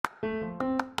Hey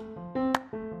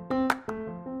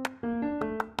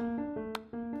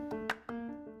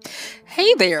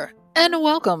there, and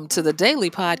welcome to the daily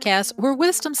podcast where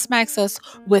wisdom smacks us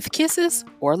with kisses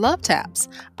or love taps.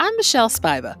 I'm Michelle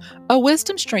Spiva, a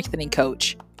wisdom strengthening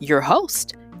coach, your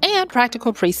host, and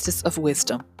practical priestess of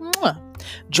wisdom. Mwah.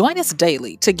 Join us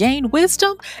daily to gain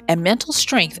wisdom and mental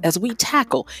strength as we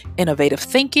tackle innovative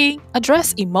thinking,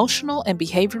 address emotional and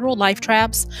behavioral life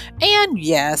traps, and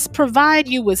yes, provide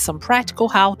you with some practical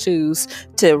how to's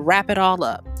to wrap it all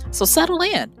up. So settle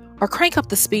in or crank up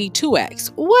the speed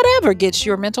 2x, whatever gets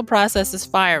your mental processes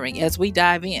firing as we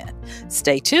dive in.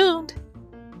 Stay tuned.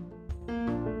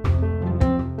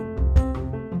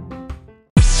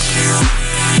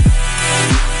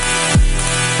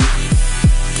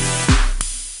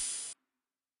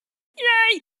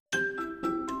 Yay!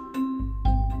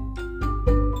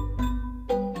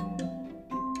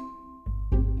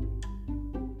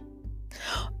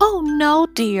 Oh no,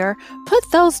 dear. Put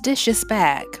those dishes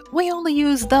back. We only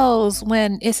use those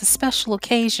when it's a special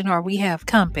occasion or we have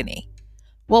company.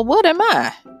 Well, what am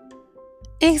I?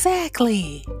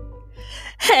 Exactly.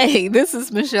 Hey, this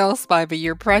is Michelle Spiva,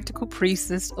 your practical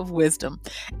priestess of wisdom,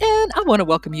 and I want to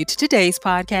welcome you to today's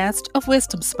podcast of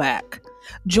Wisdom Smack.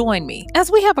 Join me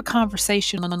as we have a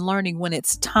conversation on learning when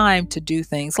it's time to do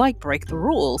things like break the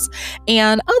rules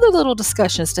and other little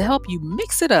discussions to help you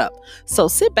mix it up. So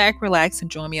sit back, relax,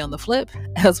 and join me on the flip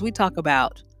as we talk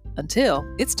about until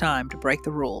it's time to break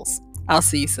the rules. I'll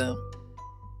see you soon.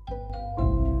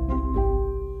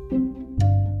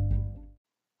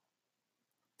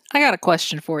 I got a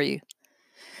question for you.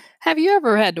 Have you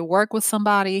ever had to work with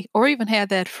somebody or even had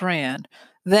that friend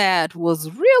that was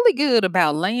really good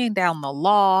about laying down the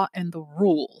law and the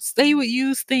rules? They would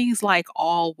use things like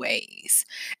always,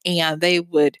 and it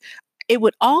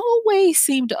would always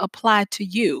seem to apply to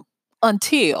you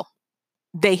until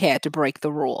they had to break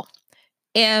the rule.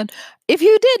 And if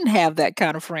you didn't have that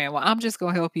kind of friend, well, I'm just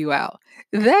going to help you out.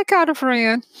 That kind of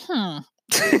friend,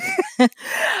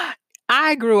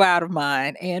 I grew out of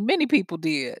mine, and many people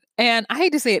did. And I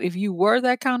hate to say it, if you were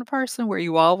that kind of person where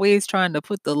you always trying to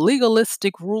put the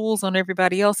legalistic rules on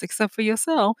everybody else except for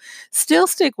yourself, still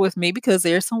stick with me because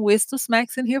there's some wisdom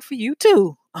smacks in here for you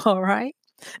too. All right.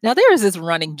 Now, there is this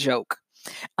running joke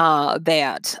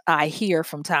that I hear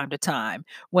from time to time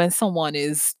when someone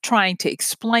is trying to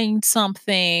explain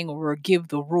something or give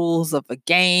the rules of a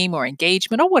game or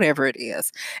engagement or whatever it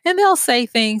is. And they'll say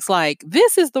things like,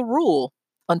 "This is the rule,"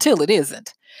 until it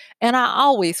isn't. And I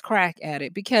always crack at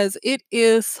it because it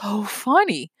is so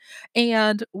funny.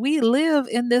 And we live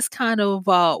in this kind of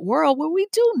world where we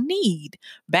do need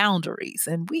boundaries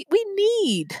and we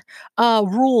need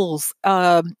rules.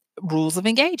 Rules of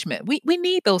engagement. We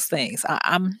need those things.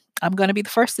 I'm going to be the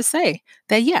first to say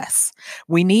that yes,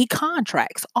 we need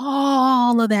contracts,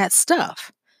 all of that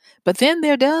stuff. But then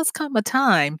there does come a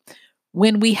time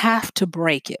when we have to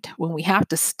break it, when we have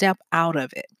to step out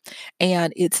of it.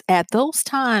 And it's at those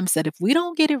times that if we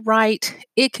don't get it right,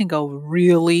 it can go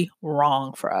really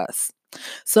wrong for us.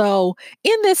 So,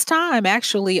 in this time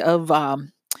actually of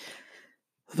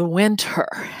the winter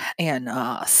and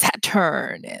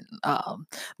Saturn and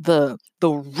the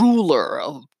ruler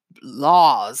of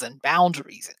laws and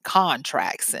boundaries and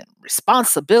contracts and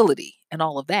responsibility and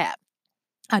all of that.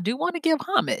 I do want to give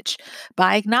homage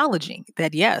by acknowledging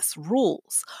that yes,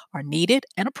 rules are needed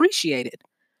and appreciated,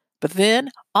 but then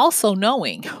also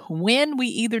knowing when we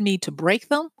either need to break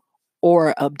them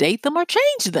or update them or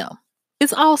change them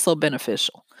is also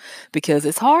beneficial because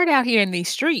it's hard out here in these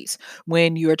streets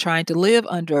when you're trying to live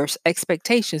under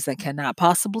expectations that cannot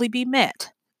possibly be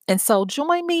met. And so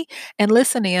join me and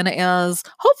listen in as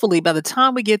hopefully by the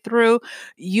time we get through,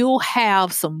 you'll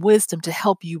have some wisdom to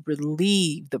help you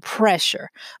relieve the pressure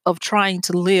of trying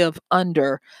to live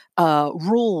under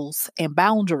rules and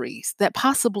boundaries that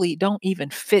possibly don't even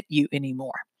fit you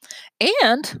anymore.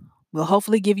 And we'll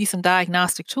hopefully give you some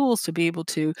diagnostic tools to be able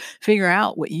to figure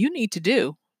out what you need to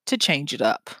do to change it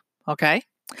up. Okay.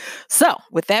 So,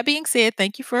 with that being said,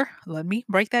 thank you for letting me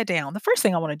break that down. The first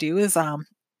thing I want to do is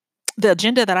the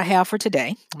agenda that I have for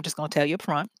today. I'm just going to tell you up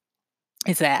front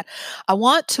is that I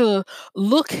want to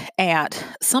look at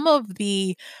some of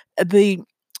the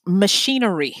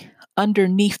machinery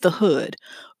underneath the hood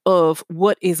of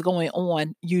what is going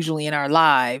on usually in our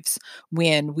lives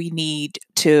when we need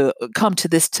to come to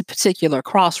this particular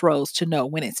crossroads to know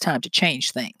when it's time to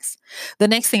change things. The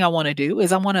next thing I want to do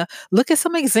is I want to look at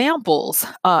some examples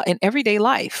in everyday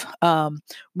life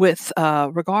with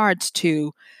regards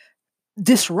to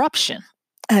disruption.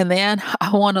 And then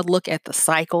I want to look at the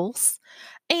cycles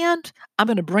And I'm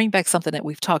going to bring back something that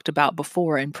we've talked about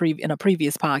before in a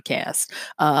previous podcast,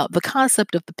 the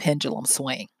concept of the pendulum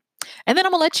swing. And then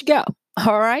I'm gonna let you go.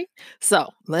 All right. So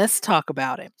let's talk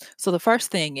about it. So the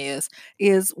first thing is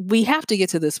we have to get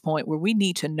to this point where we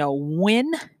need to know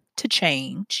when to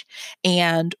change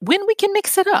and when we can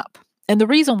mix it up. And the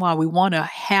reason why we want to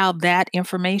have that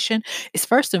information is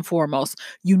first and foremost,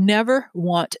 you never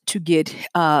want to get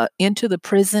into the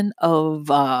prison of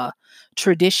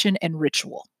tradition and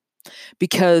ritual.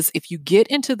 Because if you get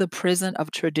into the prison of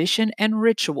tradition and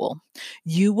ritual,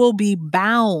 you will be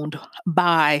bound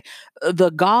by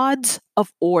the gods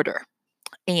of order.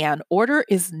 And order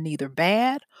is neither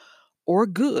bad or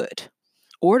good.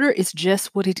 Order is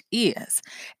just what it is.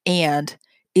 And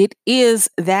it is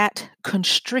that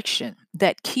constriction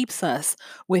that keeps us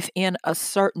within a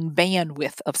certain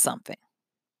bandwidth of something.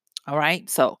 All right.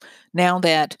 So now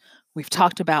that we've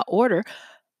talked about order,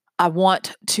 I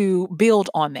want to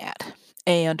build on that.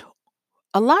 And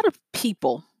a lot of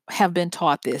people have been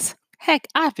taught this. Heck,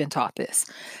 I've been taught this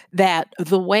that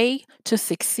the way to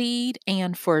succeed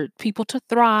and for people to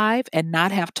thrive and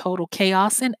not have total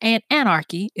chaos and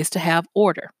anarchy is to have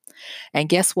order. And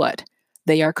guess what?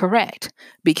 They are correct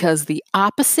because the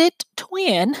opposite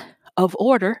twin of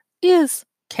order is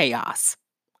chaos.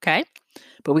 Okay.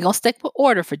 But we're going to stick with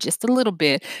order for just a little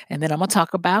bit and then I'm going to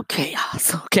talk about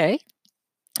chaos. Okay.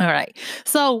 All right.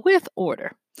 So with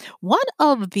order, one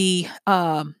of the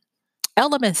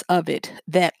elements of it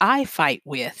that I fight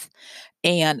with,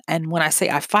 and when I say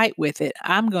I fight with it,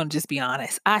 I'm going to just be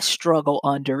honest, I struggle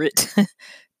under it,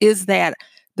 is that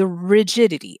the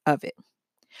rigidity of it.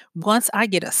 Once I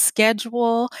get a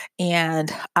schedule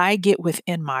and I get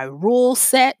within my rule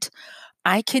set,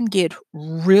 I can get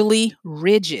really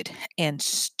rigid and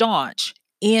staunch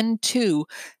into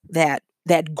that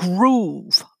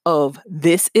groove of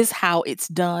this is how it's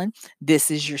done,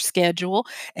 this is your schedule,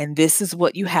 and this is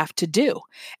what you have to do.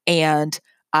 And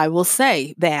I will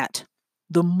say that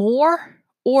the more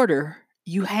order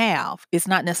you have is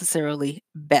not necessarily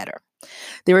better.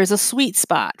 There is a sweet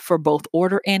spot for both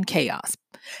order and chaos.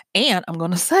 And I'm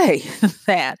going to say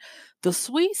that the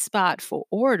sweet spot for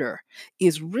order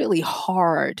is really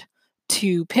hard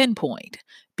to pinpoint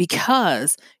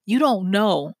because you don't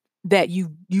know that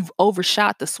you've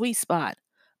overshot the sweet spot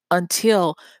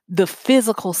until the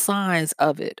physical signs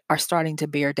of it are starting to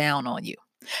bear down on you.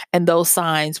 And those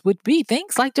signs would be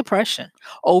things like depression,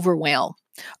 overwhelm,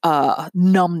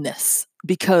 numbness,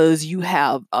 because you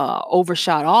have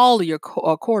overshot all of your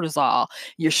cortisol,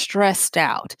 you're stressed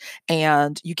out,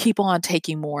 and you keep on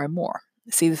taking more and more.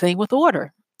 See, the thing with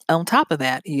order, on top of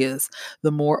that, is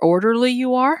the more orderly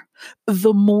you are,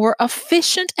 the more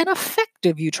efficient and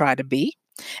effective you try to be.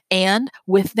 And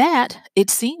with that,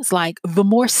 it seems like the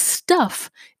more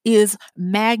stuff is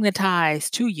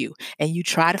magnetized to you, and you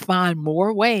try to find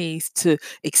more ways to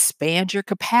expand your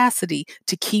capacity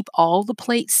to keep all the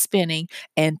plates spinning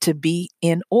and to be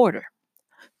in order.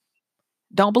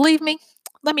 Don't believe me?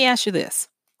 Let me ask you this.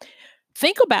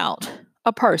 Think about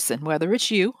a person, whether it's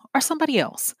you or somebody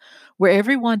else, where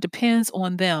everyone depends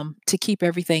on them to keep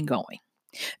everything going.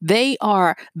 They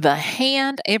are the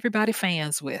hand everybody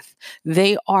fans with.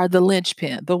 They are the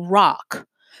linchpin, the rock.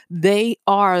 They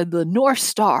are the North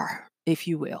Star, if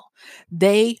you will.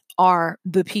 They are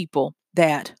the people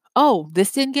that, oh,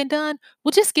 this didn't get done?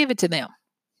 Well, just give it to them.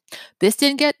 This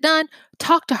didn't get done?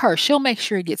 Talk to her. She'll make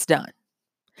sure it gets done.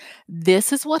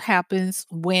 This is what happens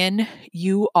when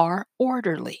you are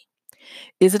orderly.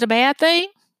 Is it a bad thing?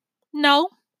 No,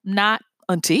 not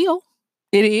until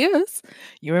it is.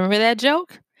 You remember that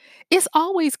joke? It's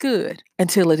always good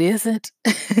until it isn't.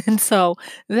 And so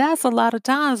that's a lot of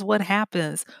times what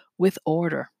happens with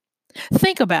order.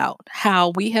 Think about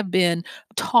how we have been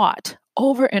taught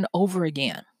over and over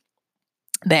again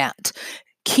that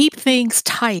keep things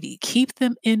tidy, keep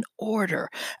them in order.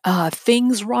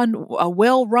 Things run, a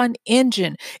well run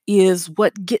engine is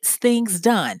what gets things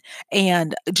done.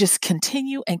 And just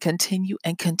continue and continue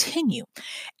and continue.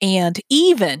 And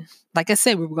even, like I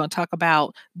said, we were going to talk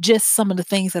about just some of the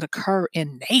things that occur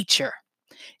in nature.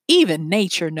 Even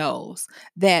nature knows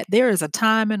that there is a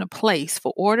time and a place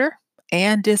for order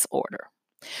and disorder,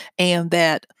 and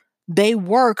that they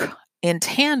work in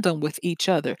tandem with each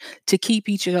other to keep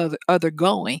each other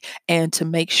going and to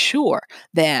make sure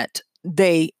that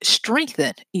they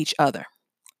strengthen each other.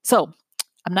 So,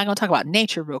 I'm not going to talk about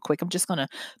nature real quick. I'm just going to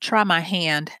try my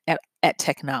hand at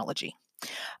technology.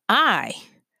 I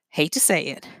hate to say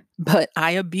it, but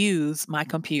I abuse my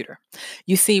computer.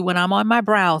 You see, when I'm on my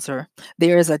browser,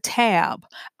 there is a tab.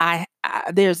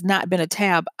 There's not been a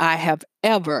tab I have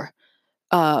ever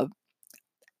uh,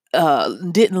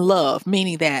 didn't love,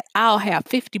 meaning that I'll have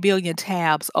 50 billion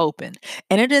tabs open.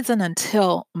 And it isn't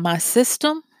until my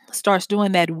system starts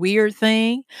doing that weird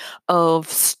thing of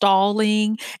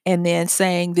stalling and then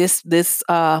saying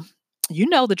you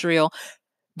know the drill,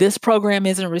 this program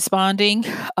isn't responding.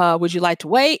 Would you like to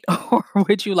wait or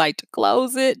would you like to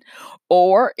close it?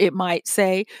 Or it might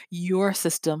say your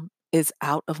system is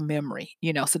out of memory.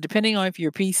 So depending on if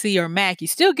you're PC or Mac, you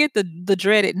still get the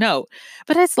dreaded note.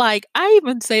 But it's like I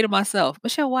even say to myself,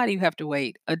 Michelle, why do you have to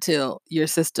wait until your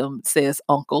system says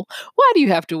uncle? Why do you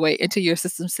have to wait until your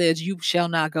system says you shall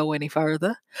not go any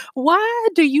further? Why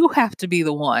do you have to be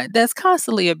the one that's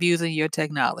constantly abusing your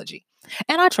technology?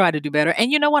 And I try to do better.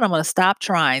 And you know what? I'm going to stop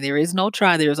trying. There is no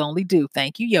try. There is only do.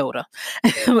 Thank you, Yoda.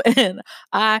 and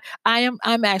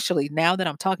I'm actually, now that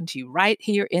I'm talking to you right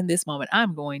here in this moment,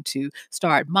 I'm going to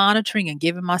start monitoring and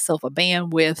giving myself a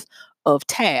bandwidth of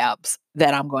tabs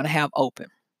that I'm going to have open.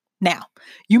 Now,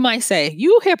 you might say,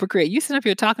 you hypocrite, you sit up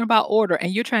here talking about order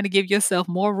and you're trying to give yourself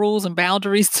more rules and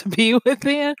boundaries to be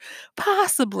within.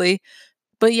 Possibly.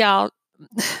 But y'all,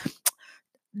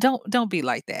 don't be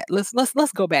like that. Let's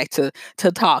go back to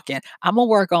talking. I'm gonna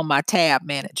work on my tab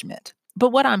management.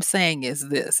 But what I'm saying is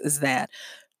this is that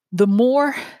the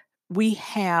more we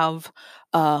have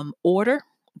order,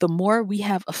 the more we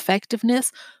have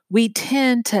effectiveness, we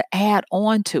tend to add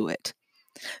on to it.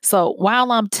 So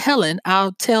while I'm telling,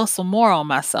 I'll tell some more on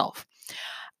myself.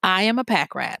 I am a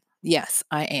pack rat. Yes,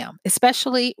 I am,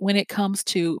 especially when it comes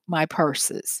to my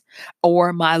purses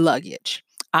or my luggage.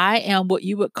 I am what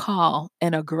you would call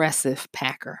an aggressive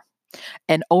packer,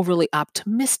 an overly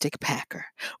optimistic packer,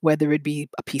 whether it be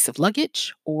a piece of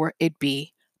luggage or it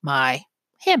be my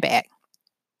handbag.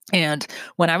 And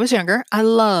when I was younger, I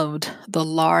loved the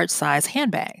large size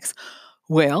handbags.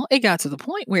 Well, it got to the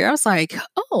point where I was like,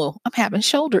 oh, I'm having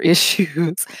shoulder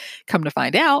issues. Come to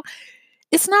find out,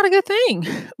 it's not a good thing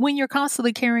when you're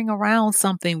constantly carrying around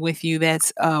something with you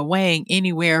that's weighing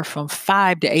anywhere from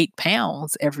 5 to 8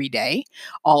 pounds every day,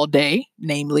 all day,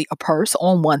 namely a purse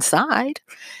on one side.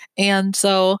 And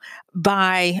so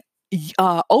by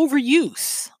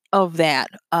overuse of that,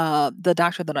 the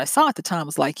doctor that I saw at the time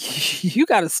was like, you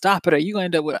got to stop it or you're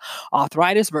going to end up with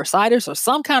arthritis, bursitis, or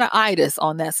some kind of itis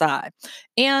on that side.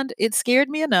 And it scared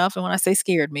me enough. And when I say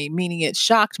scared me, meaning it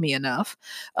shocked me enough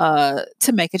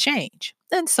to make a change.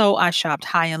 And so I shopped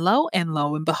high and lo and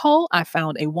behold, I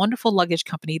found a wonderful luggage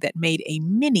company that made a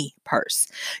mini purse.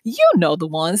 You know the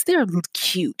ones, they're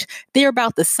cute. They're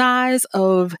about the size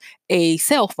of a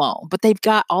cell phone, but they've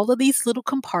got all of these little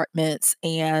compartments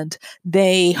and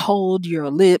they hold your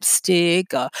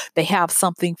lipstick. They have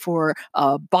something for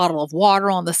a bottle of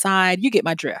water on the side. You get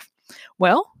my drift.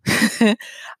 Well,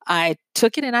 I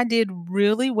took it and I did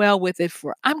really well with it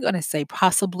for, I'm going to say,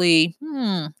 possibly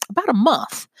about a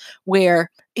month, where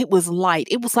it was light.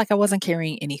 It was like I wasn't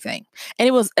carrying anything. And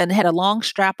it had a long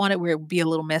strap on it where it would be a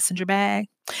little messenger bag.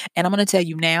 And I'm going to tell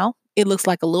you now, it looks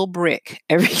like a little brick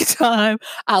every time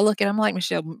I look at it. I'm like,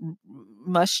 Michelle,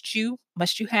 must you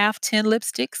have 10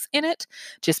 lipsticks in it?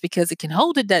 Just because it can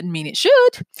hold it doesn't mean it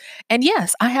should. And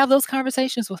yes, I have those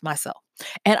conversations with myself.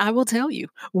 And I will tell you,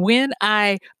 when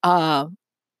I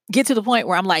get to the point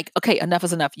where I'm like, okay, enough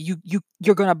is enough.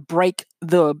 You're gonna break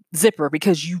the zipper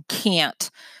because you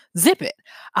can't zip it.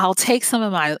 I'll take some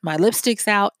of my lipsticks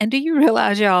out. And do you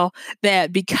realize, y'all,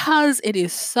 that because it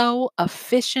is so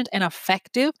efficient and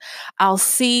effective, I'll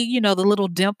see, the little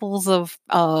dimples of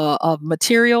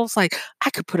materials. Like I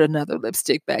could put another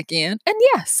lipstick back in. And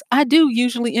yes, I do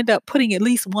usually end up putting at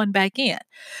least one back in.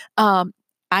 Um,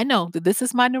 I know that this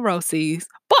is my neuroses,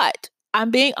 but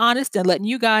I'm being honest and letting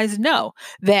you guys know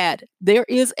that there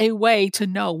is a way to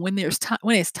know when there's time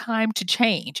when it's time to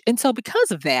change. And so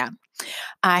because of that,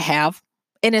 I have,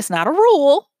 and it's not a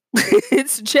rule,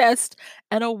 it's just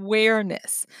an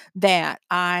awareness that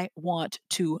I want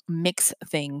to mix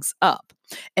things up.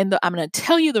 And I'm going to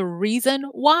tell you the reason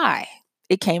why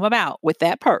it came about with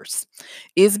that purse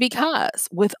is because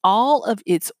with all of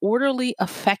its orderly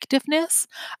effectiveness,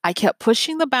 I kept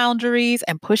pushing the boundaries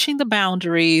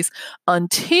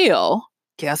until,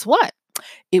 guess what?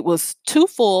 It was too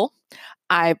full.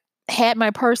 I had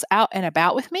my purse out and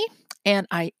about with me. And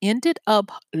I ended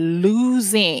up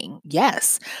losing.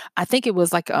 Yes, I think it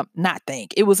was like not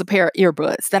think, it was a pair of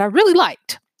earbuds that I really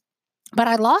liked. But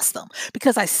I lost them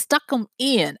because I stuck them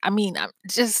in. I mean,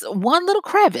 just one little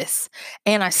crevice,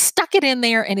 and I stuck it in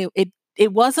there, and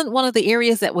it wasn't one of the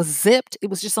areas that was zipped. It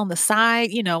was just on the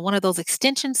side, one of those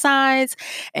extension sides.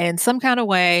 And some kind of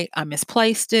way I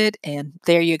misplaced it. And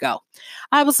there you go.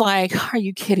 I was like, are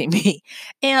you kidding me?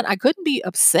 And I couldn't be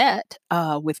upset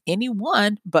with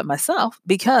anyone but myself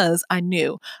because I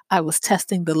knew I was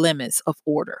testing the limits of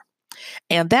order.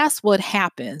 And that's what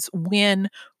happens when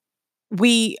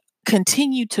we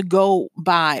continue to go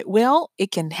by, well, it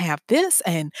can have this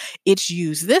and it's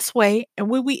used this way. And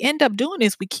what we end up doing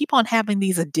is we keep on having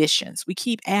these additions. We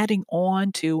keep adding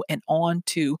on to and on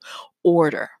to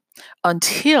order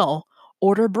until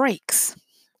order breaks.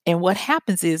 And what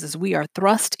happens is we are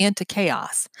thrust into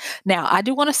chaos. Now, I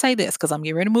do want to say this because I'm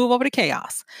getting ready to move over to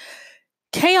chaos.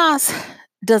 Chaos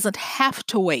doesn't have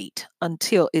to wait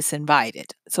until it's invited.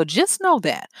 So just know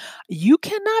that you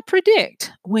cannot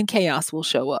predict when chaos will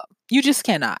show up. You just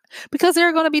cannot. Because there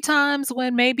are going to be times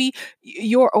when maybe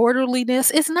your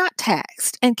orderliness is not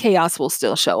taxed and chaos will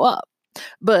still show up.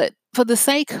 But for the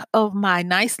sake of my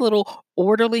nice little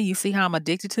orderly, you see how I'm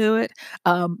addicted to it,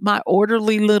 my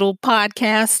orderly little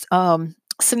podcast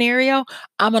scenario,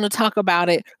 I'm going to talk about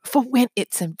it for when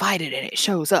it's invited and it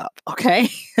shows up. Okay.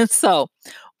 And so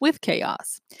with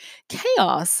chaos,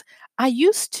 I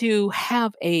used to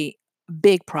have a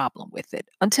big problem with it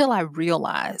until I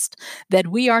realized that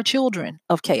we are children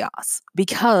of chaos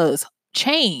because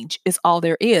change is all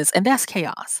there is, and that's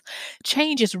chaos.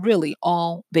 Change is really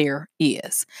all there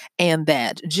is. And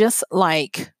that just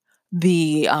like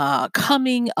the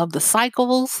coming of the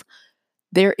cycles,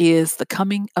 there is the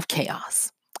coming of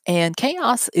chaos. And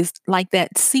chaos is like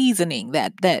that seasoning,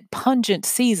 that pungent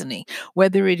seasoning,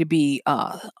 whether it be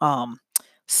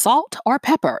salt or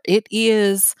pepper. It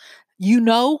is,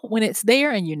 when it's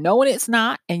there and when it's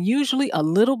not, and usually a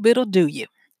little bit'll do you.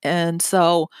 And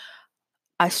so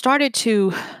I started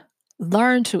to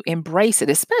learn to embrace it,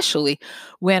 especially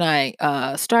when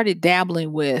I started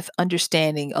dabbling with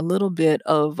understanding a little bit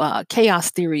of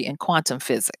chaos theory and quantum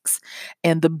physics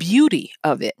and the beauty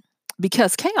of it,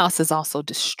 because chaos is also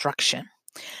destruction.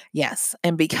 Yes.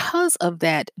 And because of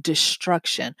that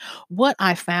destruction, what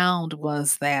I found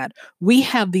was that we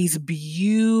have these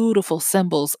beautiful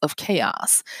symbols of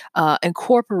chaos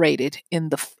incorporated in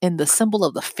the symbol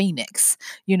of the phoenix,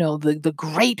 the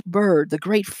great bird, the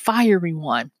great fiery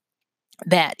one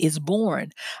that is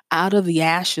born out of the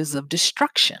ashes of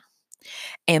destruction.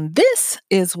 And this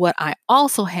is what I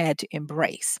also had to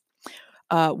embrace.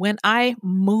 When I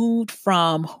moved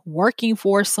from working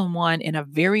for someone in a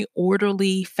very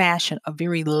orderly fashion, a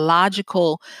very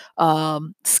logical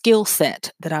skill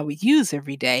set that I would use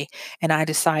every day, and I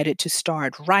decided to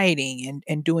start writing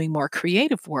and doing more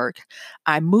creative work,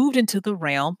 I moved into the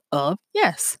realm of,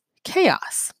 yes,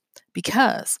 chaos.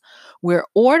 Because where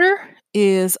order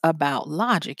is about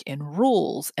logic and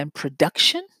rules and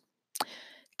production,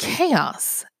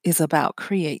 chaos is about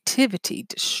creativity,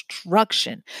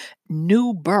 destruction,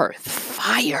 new birth,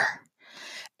 fire.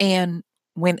 And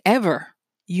whenever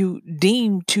you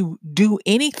deem to do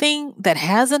anything that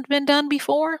hasn't been done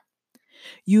before,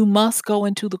 you must go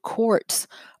into the courts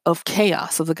of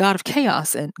chaos, of the God of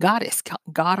chaos and goddess,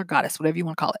 God or goddess, whatever you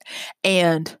want to call it.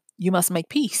 And you must make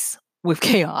peace with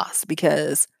chaos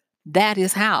because that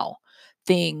is how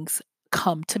things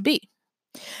come to be.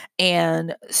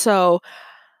 And so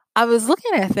I was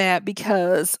looking at that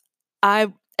because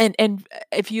and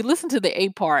if you listen to the A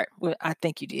part, well, I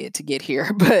think you did to get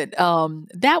here, but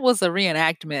that was a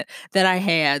reenactment that I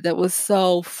had that was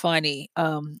so funny.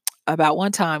 About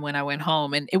one time when I went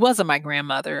home, and it wasn't my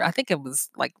grandmother. I think it was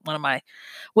like one of my,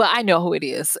 well, I know who it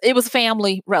is. It was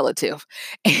family relative.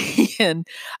 And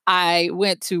I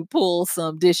went to pull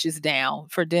some dishes down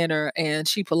for dinner, and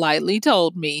she politely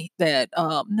told me that,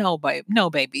 no, babe,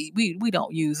 no, baby, we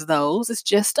don't use those. It's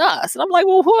just us. And I'm like,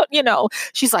 well, what?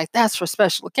 She's like, that's for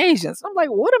special occasions. I'm like,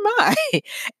 what am I?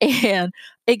 And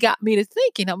it got me to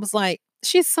thinking. I was like,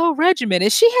 she's so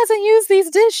regimented. She hasn't used these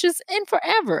dishes in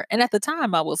forever. And at the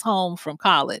time, I was home from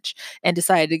college and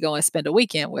decided to go and spend a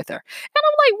weekend with her. And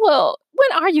I'm like, well,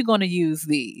 when are you going to use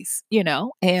these?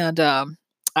 And I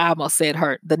almost said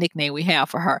the nickname we have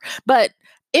for her. But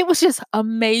it was just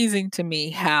amazing to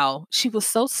me how she was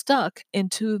so stuck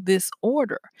into this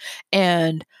order.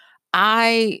 And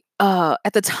at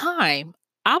the time,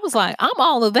 I was like, I'm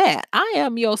all of that. I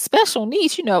am your special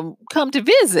niece, come to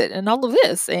visit and all of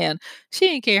this. And she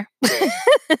didn't care.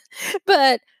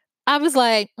 But I was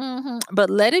like,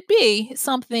 but let it be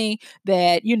something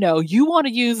that, you want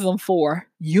to use them for.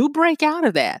 You break out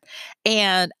of that.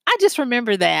 And I just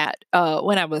remember that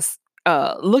when I was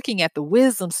looking at the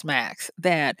wisdom smacks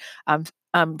that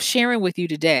I'm sharing with you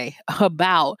today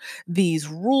about these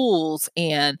rules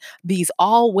and these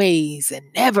always and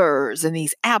nevers and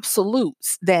these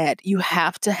absolutes that you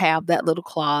have to have that little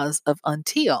clause of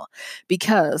until,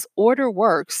 because order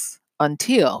works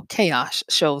until chaos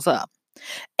shows up,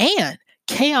 and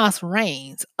chaos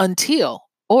reigns until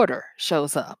order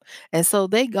shows up. And so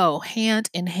they go hand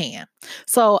in hand.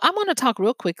 So I'm going to talk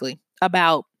real quickly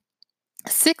about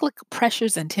cyclic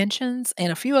pressures and tensions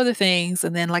and a few other things.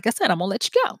 And then, like I said, I'm going to let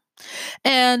you go.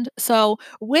 And so,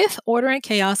 with order and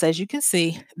chaos, as you can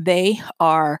see, they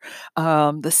are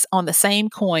on the same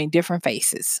coin, different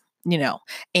faces.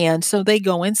 And so they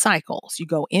go in cycles. You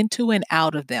go into and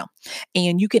out of them.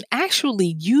 And you can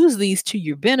actually use these to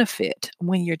your benefit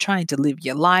when you're trying to live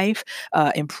your life,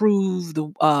 improve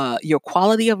your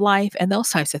quality of life, and those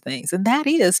types of things. And that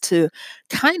is to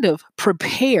kind of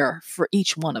prepare for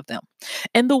each one of them.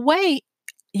 And the way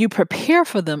you prepare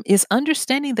for them is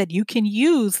understanding that you can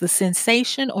use the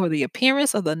sensation or the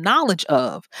appearance or the knowledge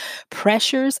of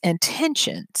pressures and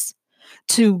tensions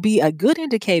to be a good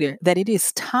indicator that it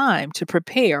is time to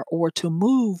prepare or to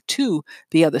move to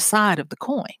the other side of the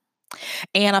coin.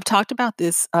 And I've talked about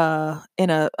this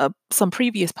in some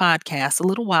previous podcasts a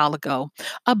little while ago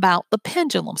about the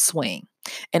pendulum swing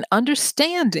and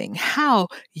understanding how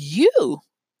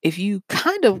if you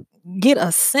kind of get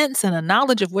a sense and a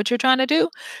knowledge of what you're trying to do,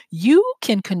 you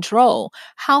can control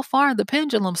how far the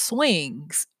pendulum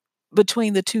swings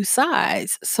between the two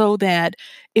sides so that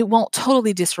it won't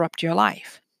totally disrupt your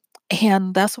life.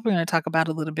 And that's what we're going to talk about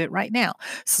a little bit right now.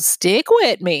 So stick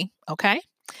with me, okay?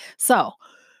 So,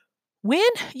 when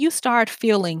you start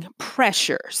feeling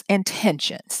pressures and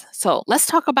tensions, so let's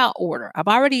talk about order. I've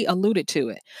already alluded to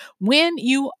it. When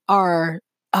you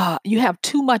have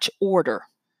too much order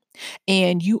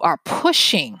and you are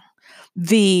pushing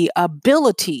the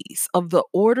abilities of the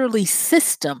orderly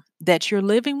system that you're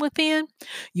living within,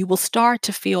 you will start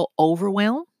to feel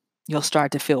overwhelmed. You'll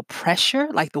start to feel pressure,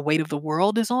 like the weight of the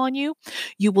world is on you.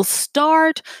 You will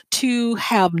start to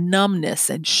have numbness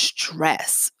and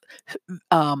stress,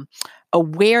 um,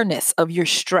 awareness of your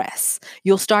stress.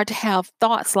 You'll start to have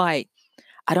thoughts like,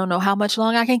 I don't know how much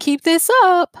longer I can keep this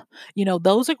up.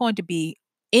 Those are going to be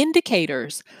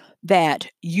indicators that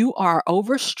you are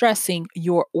overstressing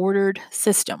your ordered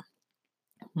system.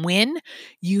 When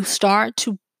you start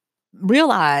to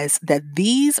realize that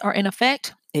these are in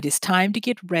effect, it is time to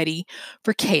get ready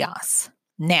for chaos.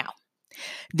 Now,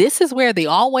 this is where the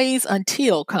always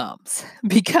until comes,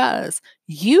 because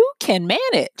you can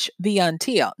manage the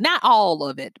until, not all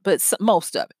of it, but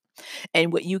most of it.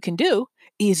 And what you can do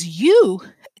is you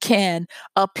can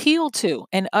appeal to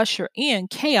and usher in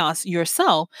chaos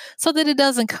yourself so that it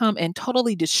doesn't come and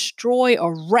totally destroy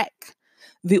or wreck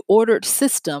the ordered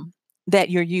system that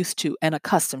you're used to and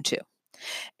accustomed to.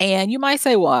 And you might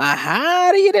say, well,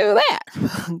 how do you do that?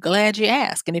 I'm glad you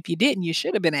asked. And if you didn't, you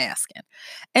should have been asking.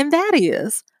 And that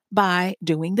is by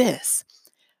doing this,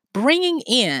 bringing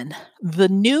in the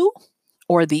new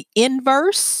or the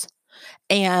inverse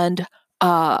and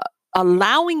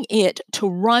allowing it to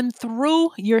run through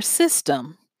your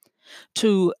system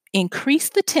to increase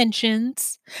the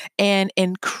tensions and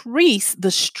increase the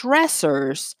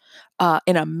stressors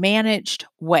in a managed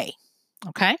way.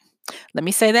 Okay, let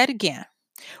me say that again.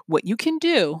 What you can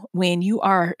do when you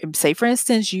are, say, for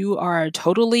instance, you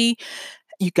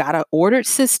got an ordered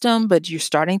system, but you're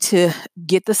starting to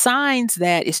get the signs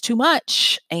that it's too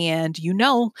much. And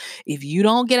if you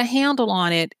don't get a handle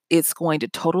on it, it's going to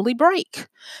totally break.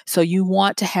 So you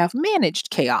want to have managed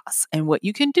chaos. And what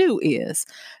you can do is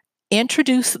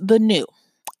introduce the new.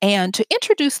 And to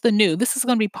introduce the new, this is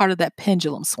going to be part of that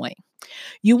pendulum swing.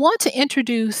 You want to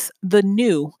introduce the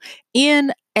new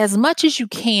in as much as you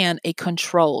can a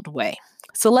controlled way.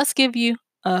 So let's give you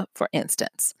for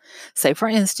instance. Say, for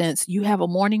instance, you have a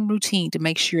morning routine to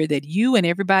make sure that you and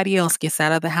everybody else gets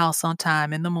out of the house on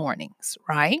time in the mornings,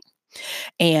 right?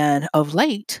 And of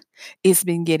late, it's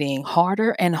been getting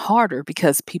harder and harder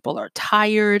because people are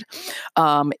tired.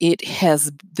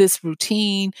 This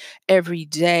routine every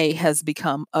day has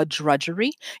become a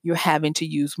drudgery. You're having to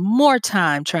use more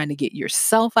time trying to get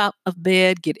yourself out of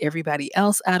bed, get everybody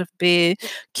else out of bed,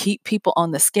 keep people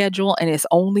on the schedule, and it's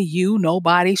only you.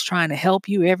 Nobody's trying to help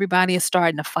you. Everybody is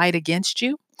starting to fight against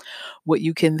you. What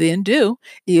you can then do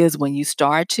is when you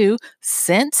start to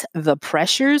sense the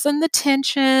pressures and the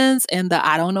tensions and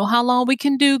I don't know how long we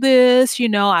can do this,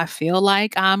 I feel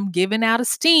like I'm giving out of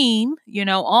steam,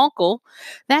 uncle,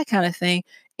 that kind of thing,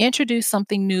 introduce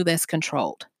something new that's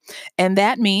controlled. And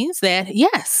that means that,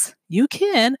 yes, you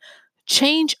can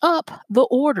change up the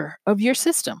order of your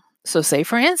system. So say,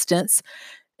 for instance,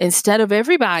 instead of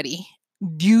everybody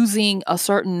using a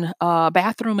certain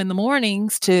bathroom in the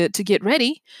mornings to get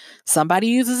ready, somebody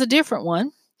uses a different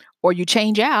one, or you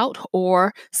change out,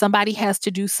 or somebody has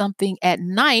to do something at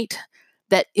night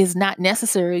that is not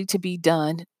necessary to be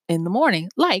done in the morning,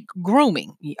 like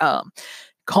grooming,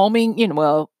 combing,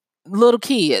 little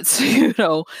kids,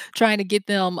 trying to get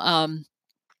them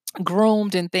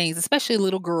groomed and things, especially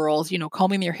little girls,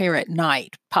 combing their hair at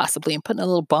night, possibly, and putting a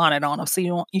little bonnet on them so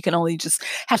you can only just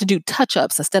have to do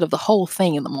touch-ups instead of the whole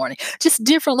thing in the morning. Just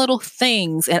different little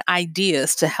things and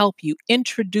ideas to help you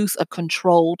introduce a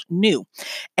controlled new.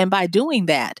 And by doing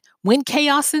that, when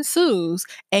chaos ensues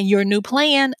and your new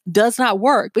plan does not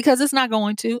work, because it's not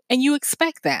going to, and you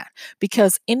expect that,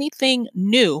 because anything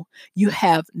new, you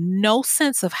have no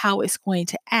sense of how it's going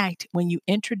to act when you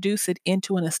introduce it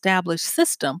into an established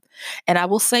system. And I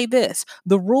will say this: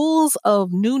 the rules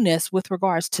of newness with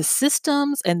regards to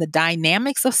systems and the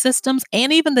dynamics of systems,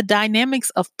 and even the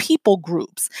dynamics of people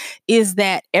groups, is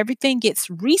that everything gets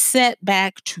reset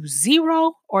back to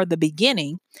zero or the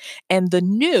beginning, and the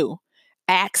new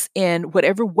acts in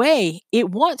whatever way it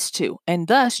wants to. And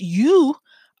thus, you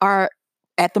are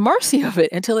at the mercy of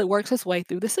it until it works its way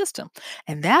through the system.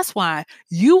 And that's why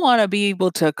you want to be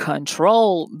able to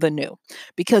control the new.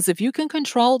 Because if you can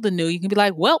control the new, you can be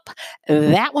like, well,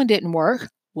 that one didn't work.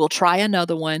 We'll try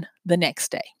another one the next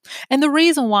day. And the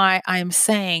reason why I'm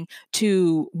saying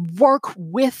to work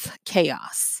with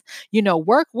chaos,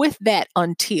 work with that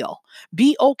until,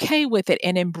 be okay with it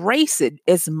and embrace it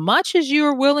as much as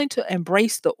you're willing to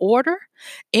embrace the order,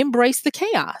 embrace the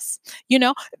chaos. You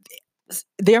know,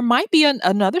 there might be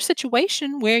another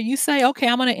situation where you say, okay,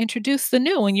 I'm going to introduce the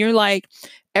new, and you're like,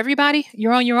 everybody,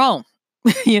 you're on your own.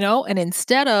 And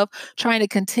instead of trying to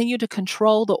continue to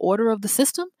control the order of the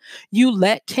system, you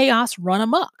let chaos run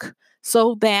amok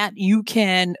so that you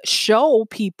can show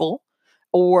people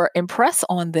or impress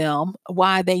on them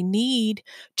why they need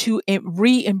to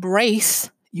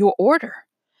re-embrace your order.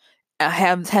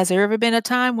 Has there ever been a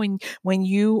time when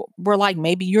you were like,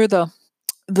 maybe you're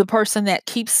the person that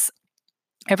keeps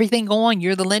everything going,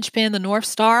 you're the linchpin, the North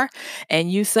Star,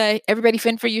 and you say, everybody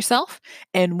fend for yourself.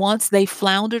 And once they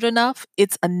floundered enough,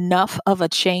 it's enough of a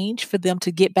change for them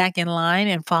to get back in line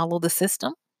and follow the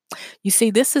system? You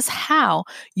see, this is how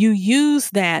you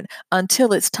use that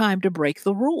until it's time to break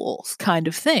the rules kind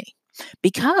of thing.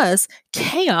 Because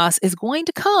chaos is going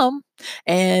to come,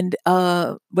 and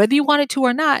whether you want it to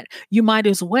or not, you might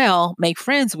as well make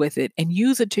friends with it and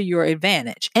use it to your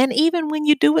advantage. And even when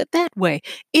you do it that way,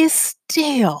 it's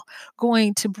still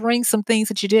going to bring some things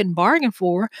that you didn't bargain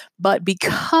for. But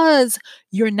because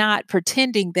you're not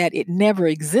pretending that it never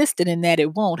existed and that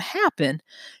it won't happen,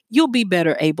 you'll be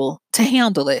better able to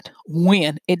handle it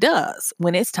when it does,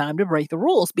 when it's time to break the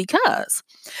rules. Because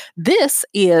this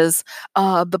is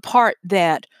the part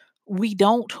that we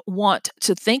don't want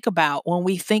to think about when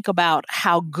we think about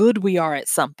how good we are at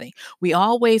something. We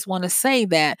always want to say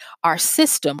that our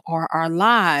system or our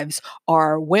lives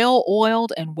are well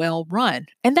oiled and well run.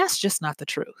 And that's just not the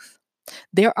truth.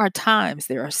 There are times,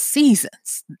 there are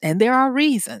seasons, and there are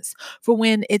reasons for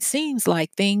when it seems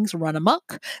like things run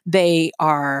amok. They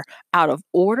are out of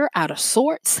order, out of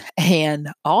sorts, and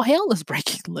all hell is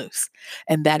breaking loose.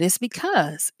 And that is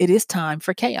because it is time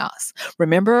for chaos.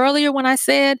 Remember earlier when I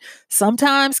said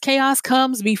sometimes chaos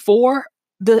comes before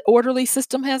the orderly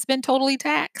system has been totally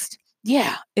taxed?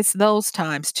 Yeah, it's those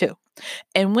times too.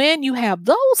 And when you have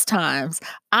those times,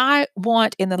 I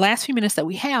want, in the last few minutes that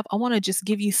we have, I want to just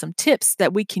give you some tips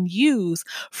that we can use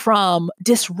from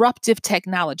disruptive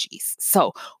technologies.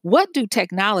 So, what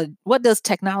does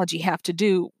technology have to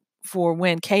do for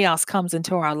when chaos comes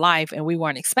into our life and we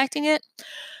weren't expecting it?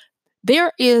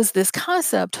 There is this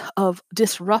concept of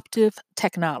disruptive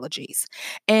technologies.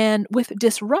 And with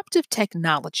disruptive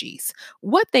technologies,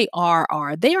 what they are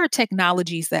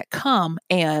technologies that come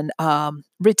and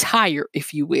retire,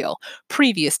 if you will,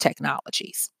 previous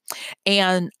technologies.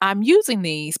 And I'm using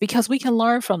these because we can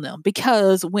learn from them.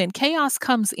 Because when chaos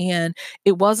comes in,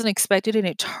 it wasn't expected and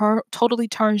it totally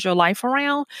turns your life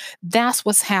around. That's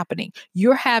what's happening.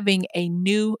 You're having a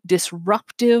new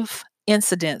disruptive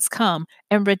incidents come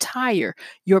and retire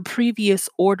your previous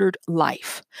ordered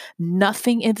life.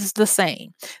 Nothing is the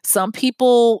same. Some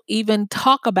people even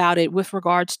talk about it with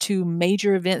regards to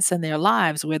major events in their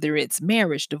lives, whether it's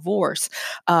marriage, divorce,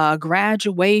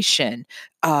 graduation,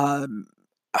 um,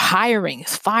 hirings,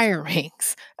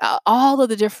 firings, all of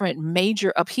the different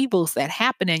major upheavals that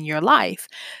happen in your life.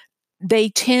 They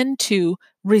tend to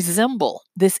resemble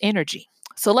this energy.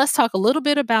 So let's talk a little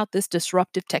bit about this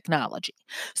disruptive technology.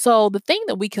 So the thing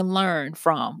that we can learn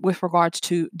from with regards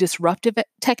to disruptive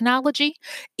technology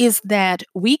is that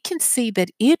we can see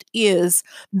that it is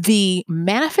the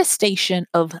manifestation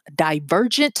of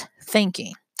divergent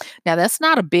thinking. Now that's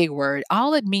not a big word.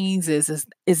 All it means is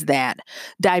that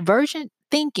divergent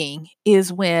thinking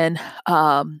is when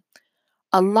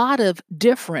a lot of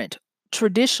different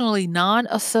traditionally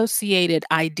non-associated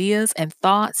ideas and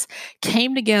thoughts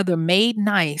came together, made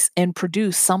nice, and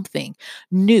produced something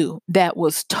new that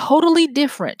was totally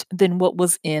different than what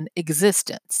was in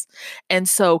existence. And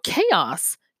so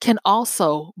chaos can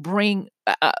also bring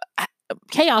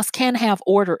chaos can have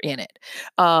order in it.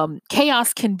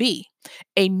 Chaos can be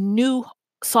a new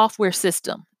software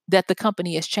system that the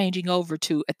company is changing over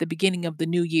to at the beginning of the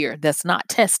new year that's not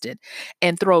tested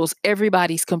and throws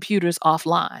everybody's computers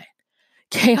offline.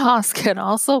 Chaos can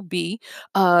also be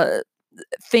uh,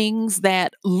 things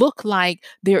that look like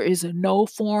there is no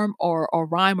form or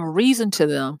rhyme or reason to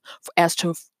them as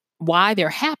to why they're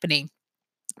happening,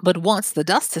 but once the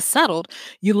dust has settled,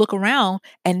 you look around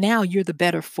and now you're the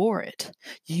better for it.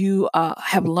 You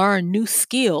have learned new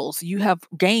skills. You have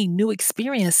gained new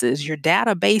experiences. Your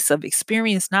database of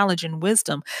experience, knowledge, and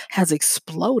wisdom has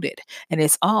exploded. And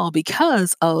it's all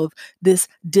because of this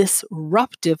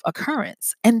disruptive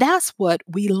occurrence. And that's what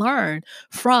we learn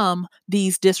from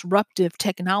these disruptive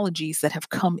technologies that have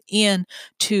come in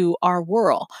to our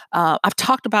world. I've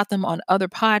talked about them on other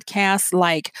podcasts,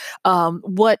 like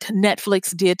what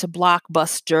Netflix did to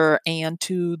Blockbuster and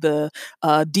to the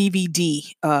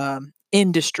DVD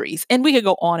industries, and we could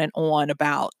go on and on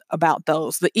about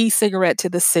those. The e-cigarette to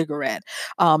the cigarette,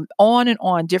 on and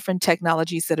on. Different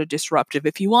technologies that are disruptive.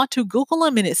 If you want to Google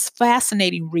them, and it's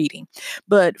fascinating reading.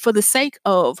 But for the sake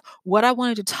of what I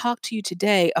wanted to talk to you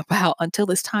today about, until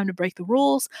it's time to break the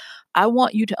rules, I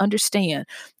want you to understand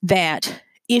that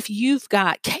if you've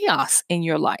got chaos in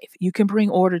your life, you can bring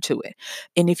order to it.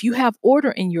 And if you have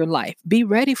order in your life, be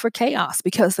ready for chaos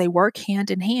because they work hand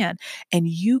in hand. And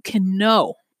you can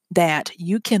know that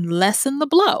you can lessen the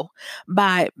blow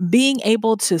by being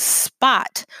able to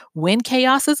spot when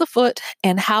chaos is afoot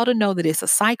and how to know that it's a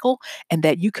cycle and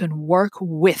that you can work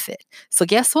with it. So,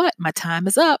 guess what? My time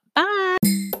is up. Bye.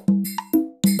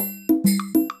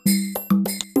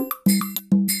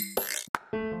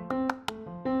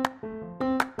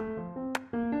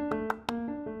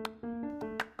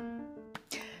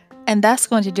 And that's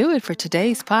going to do it for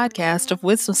today's podcast of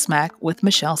Wisdom Smack with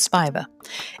Michelle Spiva.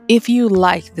 If you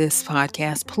like this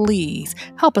podcast, please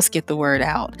help us get the word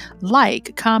out.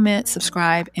 Like, comment,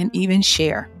 subscribe, and even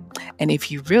share. And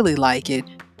if you really like it,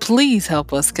 please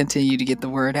help us continue to get the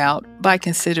word out by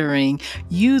considering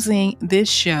using this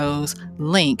show's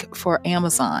link for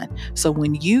Amazon. So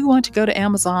when you want to go to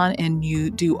Amazon and you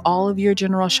do all of your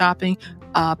general shopping,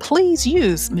 please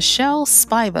use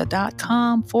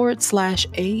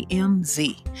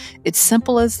michellespiva.com/AMZ. It's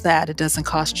simple as that. It doesn't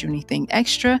cost you anything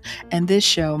extra, and this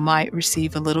show might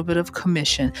receive a little bit of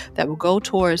commission that will go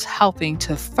towards helping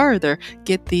to further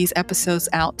get these episodes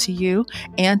out to you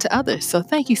and to others. So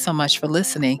thank you so much for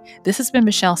listening. This has been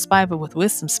Michelle Spiva with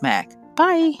Wisdom Smack.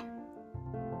 Bye.